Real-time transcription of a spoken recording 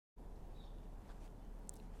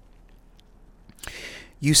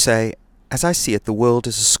You say, as I see it, the world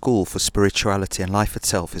is a school for spirituality and life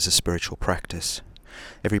itself is a spiritual practice.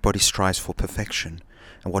 Everybody strives for perfection.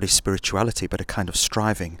 And what is spirituality but a kind of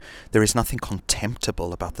striving? There is nothing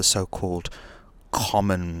contemptible about the so-called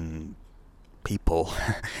common people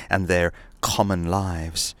and their common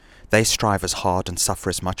lives. They strive as hard and suffer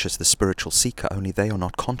as much as the spiritual seeker, only they are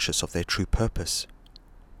not conscious of their true purpose.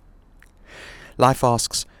 Life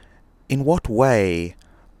asks, in what way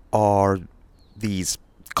are these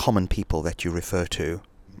common people that you refer to,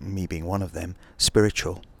 me being one of them,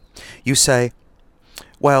 spiritual? You say,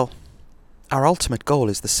 well, our ultimate goal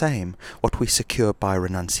is the same. What we secure by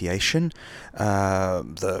renunciation,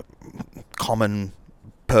 the common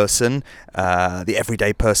person, the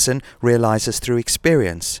everyday person, realizes through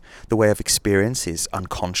experience. The way of experience is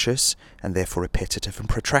unconscious and therefore repetitive and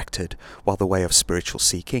protracted, while the way of spiritual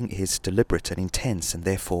seeking is deliberate and intense and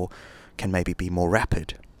therefore can maybe be more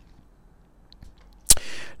rapid.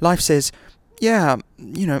 Life says, yeah,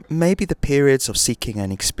 maybe the periods of seeking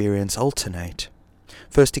and experience alternate.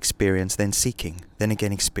 First experience, then seeking, then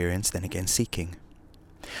again experience, then again seeking.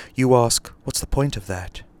 You ask, what's the point of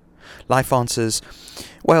that? Life answers,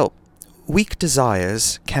 well, weak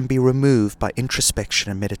desires can be removed by introspection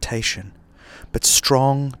and meditation, but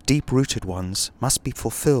strong, deep-rooted ones must be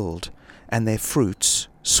fulfilled, and their fruits,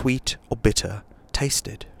 sweet or bitter,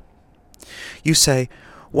 tasted. You say,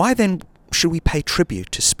 why then should we pay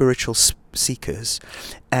tribute to spiritual seekers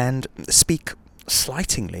and speak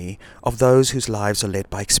slightingly of those whose lives are led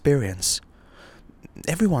by experience?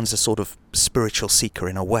 Everyone's a sort of spiritual seeker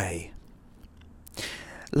in a way.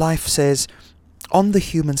 Life says, on the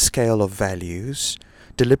human scale of values,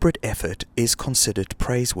 deliberate effort is considered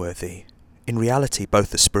praiseworthy. In reality,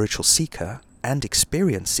 both the spiritual seeker and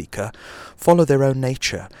experience seeker follow their own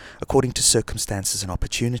nature according to circumstances and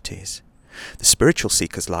opportunities. The spiritual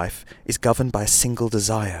seeker's life is governed by a single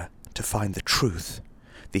desire to find the truth.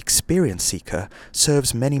 The experience seeker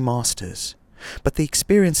serves many masters, but the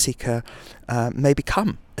experience seeker may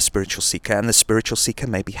become a spiritual seeker, and the spiritual seeker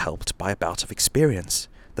may be helped by a bout of experience.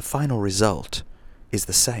 The final result is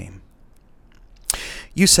the same.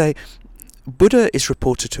 You say, Buddha is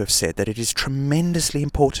reported to have said that it is tremendously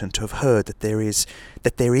important to have heard that there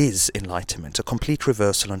is enlightenment, a complete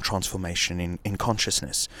reversal and transformation in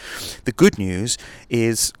consciousness. The good news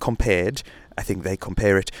is compared, I think they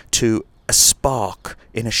compare it, to a spark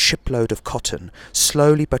in a shipload of cotton.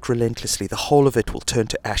 Slowly but relentlessly, the whole of it will turn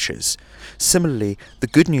to ashes. Similarly, the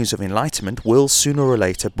good news of enlightenment will sooner or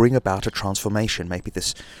later bring about a transformation, maybe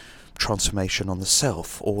this transformation on the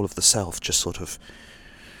self, all of the self just sort of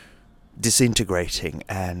disintegrating,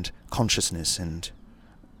 and consciousness and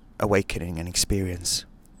awakening and experience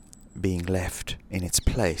being left in its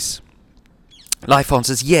place. Life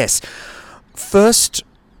answers, yes. First,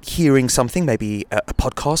 hearing something, maybe a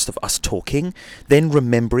podcast of us talking, then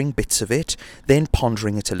remembering bits of it, then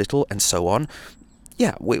pondering it a little, and so on.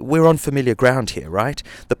 Yeah, we're on familiar ground here, right?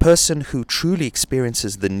 The person who truly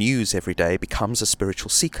experiences the news every day becomes a spiritual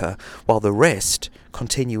seeker, while the rest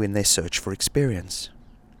continue in their search for experience.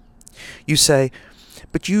 You say,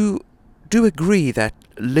 but you do agree that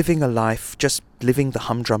living a life, just living the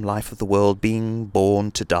humdrum life of the world, being born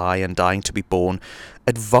to die and dying to be born,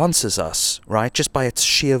 advances us, right? Just by its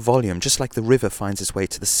sheer volume, just like the river finds its way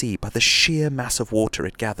to the sea, by the sheer mass of water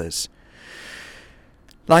it gathers.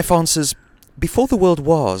 Life answers, before the world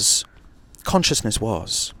was, consciousness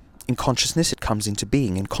was. In consciousness it comes into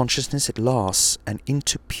being, in consciousness it lasts, and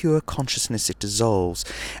into pure consciousness it dissolves.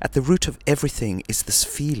 At the root of everything is this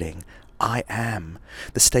feeling, I am.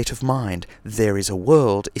 The state of mind, there is a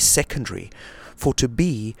world, is secondary. For to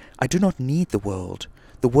be, I do not need the world.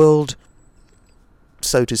 The world,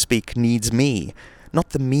 so to speak, needs me.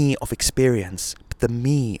 Not the me of experience, but the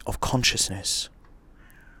me of consciousness.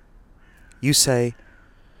 You say,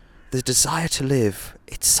 the desire to live,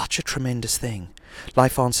 it's such a tremendous thing.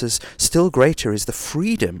 Life answers, still greater is the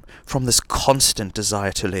freedom from this constant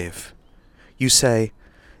desire to live. You say,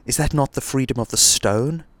 is that not the freedom of the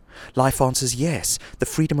stone? Life answers, yes, the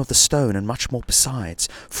freedom of the stone and much more besides.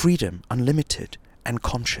 Freedom, unlimited and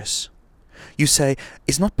conscious. You say,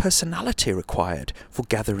 is not personality required for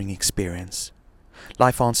gathering experience?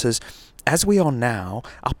 Life answers, as we are now,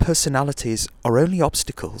 our personalities are only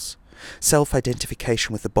obstacles.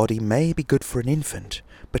 Self-identification with the body may be good for an infant,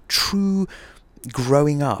 but true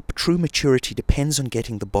growing up, true maturity depends on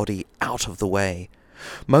getting the body out of the way.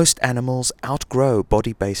 Most animals outgrow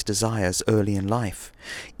body-based desires early in life.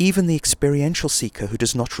 Even the experiential seeker who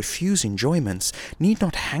does not refuse enjoyments need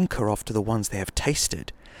not hanker after the ones they have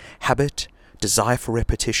tasted. Habit, desire for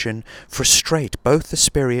repetition, frustrate both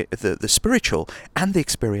the spiritual and the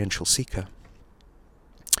experiential seeker.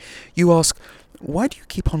 You ask, why do you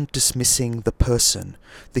keep on dismissing the person,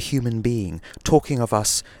 the human being, talking of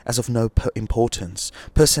us as of no importance?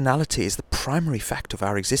 Personality is the primary fact of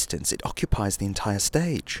our existence. It occupies the entire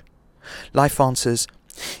stage. Life answers,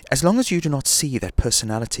 as long as you do not see that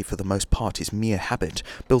personality for the most part is mere habit,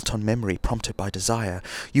 built on memory prompted by desire,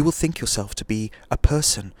 you will think yourself to be a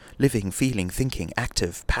person, living, feeling, thinking,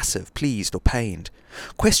 active, passive, pleased or pained.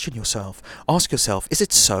 Question yourself, ask yourself, is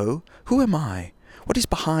it so? Who am I? What is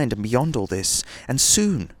behind and beyond all this? And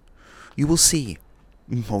soon you will see,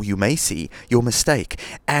 or you may see, your mistake.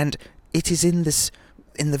 And it is in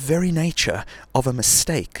the very nature of a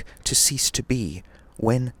mistake to cease to be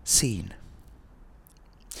when seen.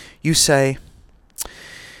 You say,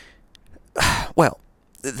 well,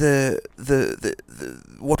 the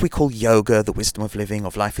what we call yoga, the wisdom of living,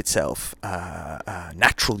 of life itself,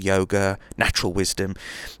 natural yoga, natural wisdom,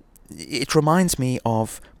 it reminds me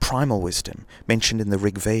of primal wisdom mentioned in the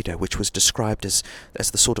Rig Veda, which was described as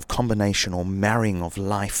the sort of combination or marrying of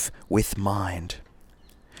life with mind.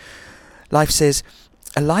 Life says,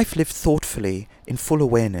 a life lived thoughtfully in full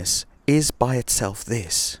awareness is by itself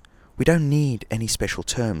this. We don't need any special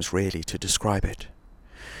terms really to describe it.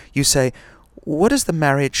 You say, what does the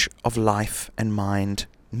marriage of life and mind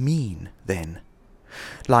mean then?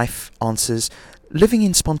 Life answers, living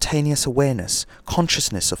in spontaneous awareness,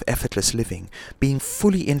 consciousness of effortless living, being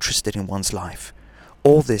fully interested in one's life.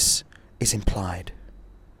 All this is implied.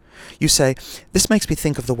 You say, this makes me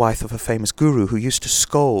think of the wife of a famous guru who used to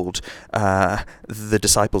scold the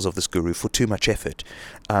disciples of this guru for too much effort.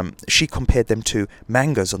 She compared them to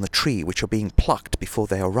mangoes on the tree which are being plucked before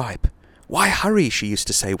they are ripe. Why hurry, she used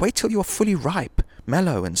to say, wait till you are fully ripe,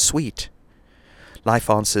 mellow and sweet. Life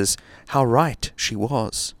answers, how right she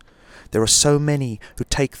was. There are so many who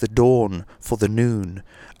take the dawn for the noon,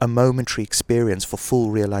 a momentary experience for full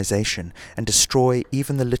realization, and destroy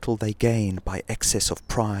even the little they gain by excess of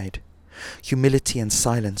pride. Humility and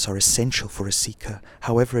silence are essential for a seeker,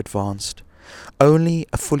 however advanced. Only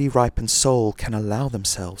a fully ripened soul can allow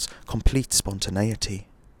themselves complete spontaneity.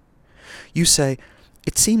 You say,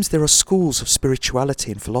 it seems there are schools of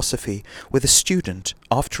spirituality and philosophy where the student,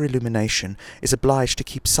 after illumination, is obliged to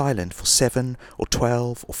keep silent for 7 or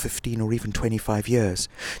 12 or 15 or even 25 years.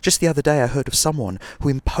 Just the other day I heard of someone who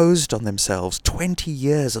imposed on themselves 20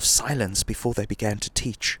 years of silence before they began to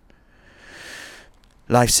teach.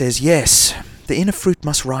 Life says, yes, the inner fruit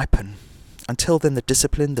must ripen. Until then the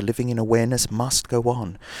discipline, the living in awareness must go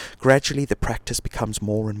on. Gradually the practice becomes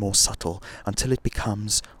more and more subtle until it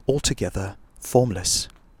becomes altogether formless.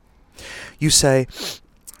 You say,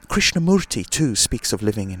 Krishnamurti too speaks of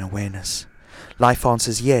living in awareness. Life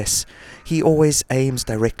answers, yes, he always aims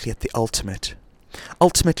directly at the ultimate.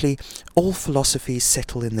 Ultimately, all philosophies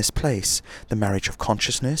settle in this place, the marriage of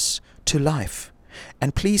consciousness to life.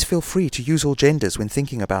 And please feel free to use all genders when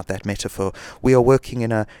thinking about that metaphor. We are working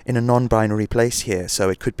in a non-binary place here, so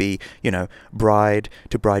it could be, bride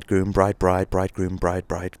to bridegroom, bride-bride, bridegroom,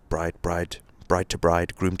 bride-bride, bride-bride, bride to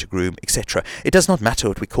bride, groom to groom, etc. It does not matter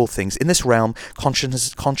what we call things. In this realm,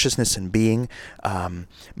 consciousness and being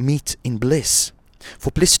meet in bliss.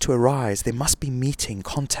 For bliss to arise, there must be meeting,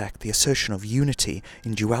 contact, the assertion of unity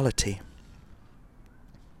in duality.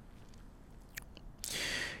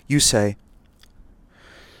 You say,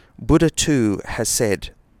 Buddha too has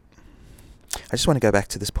said, I just want to go back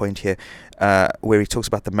to this point here, where he talks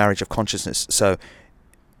about the marriage of consciousness. So,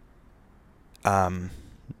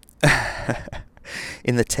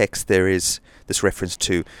 in the text there is this reference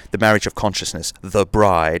to the marriage of consciousness, the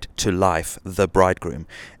bride, to life, the bridegroom.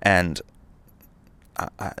 And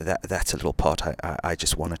that's a little part I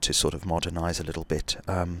just wanted to sort of modernize a little bit,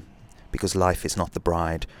 because life is not the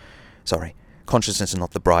bride. Sorry. Consciousness is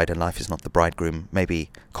not the bride and life is not the bridegroom. Maybe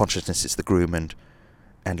consciousness is the groom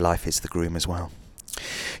and life is the groom as well.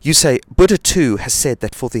 You say, Buddha too has said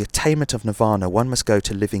that for the attainment of nirvana one must go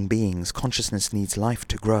to living beings. Consciousness needs life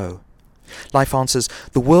to grow. Life answers,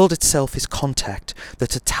 the world itself is contact, the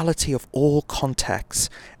totality of all contacts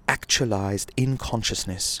actualized in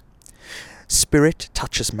consciousness. Spirit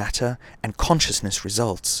touches matter and consciousness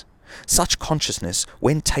results. Such consciousness,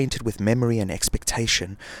 when tainted with memory and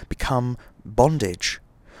expectation, become bondage.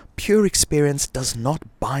 Pure experience does not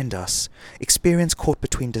bind us. Experience caught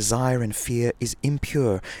between desire and fear is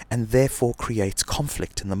impure and therefore creates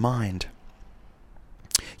conflict in the mind.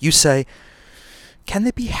 You say, can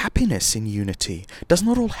there be happiness in unity? Does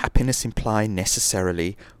not all happiness imply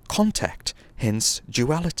necessarily contact, hence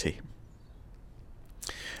duality?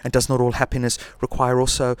 And does not all happiness require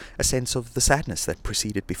also a sense of the sadness that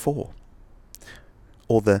preceded before?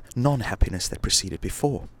 Or the non-happiness that preceded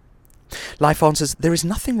before? Life answers, there is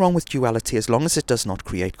nothing wrong with duality as long as it does not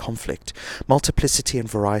create conflict. Multiplicity and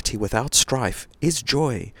variety without strife is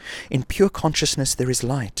joy. In pure consciousness there is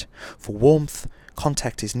light. For warmth,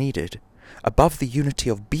 contact is needed. Above the unity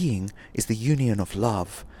of being is the union of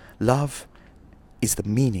love. Love is the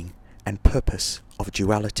meaning and purpose of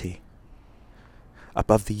duality.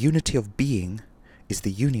 Above the unity of being is the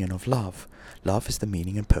union of love. Love is the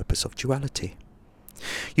meaning and purpose of duality.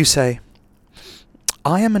 You say,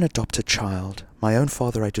 I am an adopted child. My own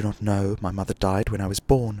father I do not know. My mother died when I was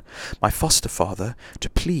born. My foster father, to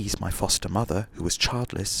please my foster mother, who was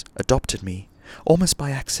childless, adopted me, almost by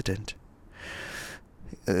accident.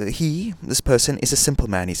 This person, is a simple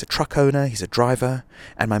man. He's a truck owner, he's a driver,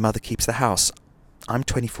 and my mother keeps the house. I'm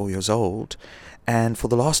 24 years old, and for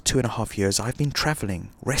the last 2.5 years I've been travelling,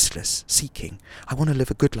 restless, seeking. I want to live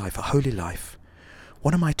a good life, a holy life.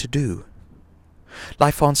 What am I to do?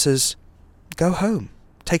 Life answers, go home.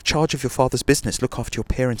 Take charge of your father's business, look after your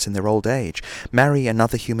parents in their old age, marry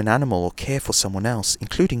another human animal or care for someone else,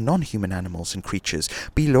 including non-human animals and creatures.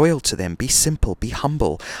 Be loyal to them, be simple, be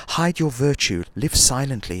humble, hide your virtue, live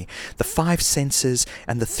silently. The 5 senses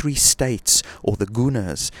and the 3 states, or the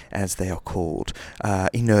gunas as they are called,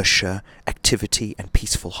 inertia, activity and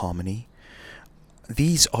peaceful harmony.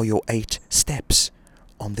 These are your 8 steps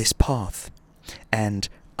on this path. And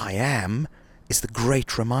I am is the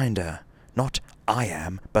great reminder, not I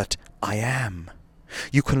am, but I am.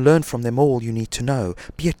 You can learn from them all you need to know.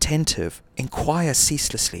 Be attentive, inquire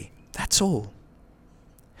ceaselessly. That's all.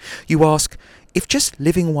 You ask, if just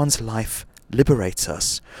living one's life liberates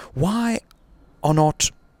us, why are not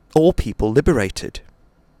all people liberated?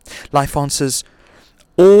 Life answers,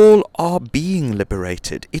 all are being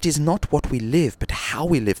liberated. It is not what we live, but how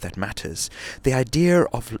we live that matters. The idea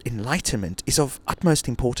of enlightenment is of utmost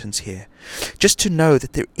importance here. Just to know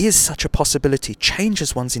that there is such a possibility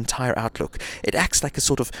changes one's entire outlook. It acts like a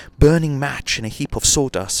sort of burning match in a heap of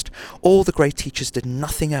sawdust. All the great teachers did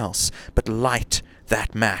nothing else but light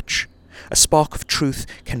that match. A spark of truth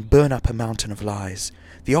can burn up a mountain of lies.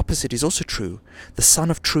 The opposite is also true. The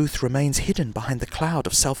sun of truth remains hidden behind the cloud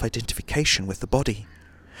of self-identification with the body.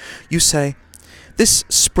 You say, this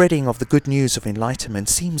spreading of the good news of enlightenment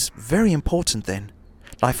seems very important then.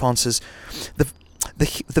 Life answers,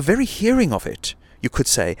 the very hearing of it, you could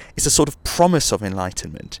say, is a sort of promise of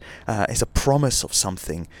enlightenment, is a promise of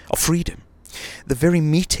something, of freedom. The very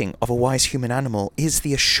meeting of a wise human animal is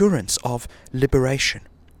the assurance of liberation.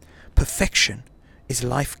 Perfection is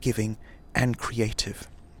life-giving and creative.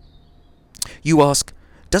 You ask,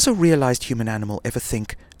 does a realized human animal ever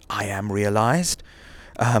think, I am realized?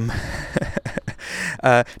 Do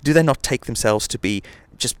they not take themselves to be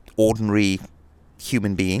just ordinary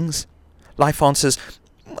human beings? Life answers,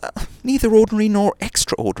 neither ordinary nor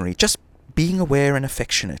extraordinary, just being aware and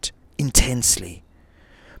affectionate, intensely.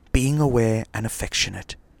 Being aware and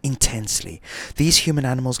affectionate, intensely. These human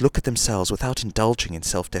animals look at themselves without indulging in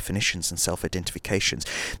self-definitions and self-identifications.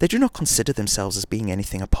 They do not consider themselves as being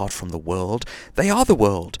anything apart from the world. They are the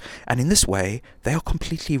world, and in this way they are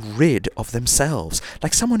completely rid of themselves,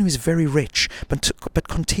 like someone who is very rich, but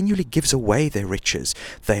continually gives away their riches.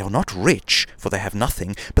 They are not rich, for they have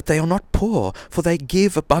nothing, but they are not poor, for they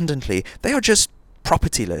give abundantly. They are just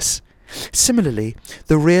propertyless. Similarly,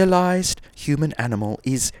 the realized human animal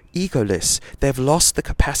is egoless. They have lost the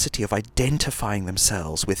capacity of identifying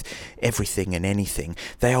themselves with everything and anything.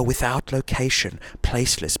 They are without location,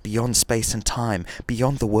 placeless, beyond space and time,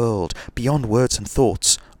 beyond the world, beyond words and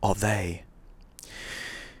thoughts, are they.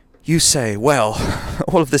 You say, well,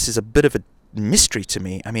 all of this is a bit of a mystery to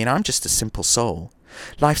me. I mean, I'm just a simple soul.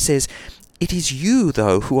 Life says, it is you,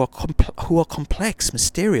 though, who are complex,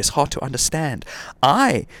 mysterious, hard to understand.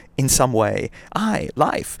 I, in some way,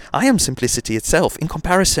 life, I am simplicity itself. In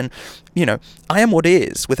comparison, I am what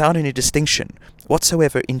is, without any distinction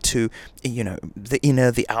whatsoever into, the inner,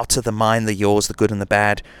 the outer, the mine, the yours, the good and the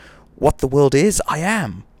bad. What the world is, I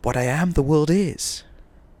am. What I am, the world is.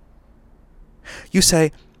 You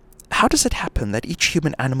say, how does it happen that each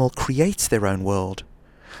human animal creates their own world?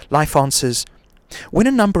 Life answers, when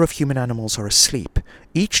a number of human animals are asleep,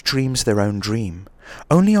 each dreams their own dream.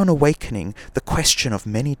 Only on awakening, the question of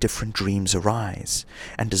many different dreams arise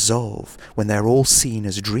and dissolve when they are all seen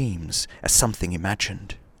as dreams, as something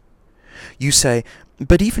imagined. You say,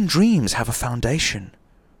 but even dreams have a foundation.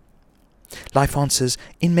 Life answers,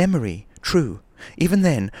 in memory, true. Even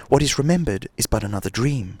then, what is remembered is but another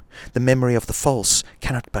dream. The memory of the false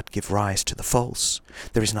cannot but give rise to the false.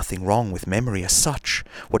 There is nothing wrong with memory as such.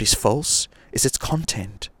 What is false is its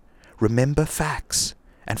content. Remember facts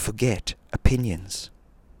and forget opinions.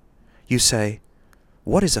 You say,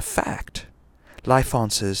 what is a fact? Life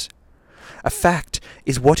answers, A fact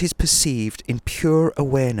is what is perceived in pure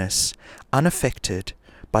awareness, unaffected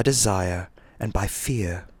by desire and by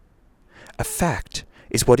fear. A fact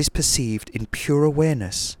is what is perceived in pure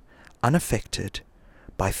awareness, unaffected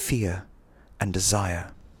by fear and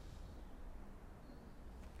desire.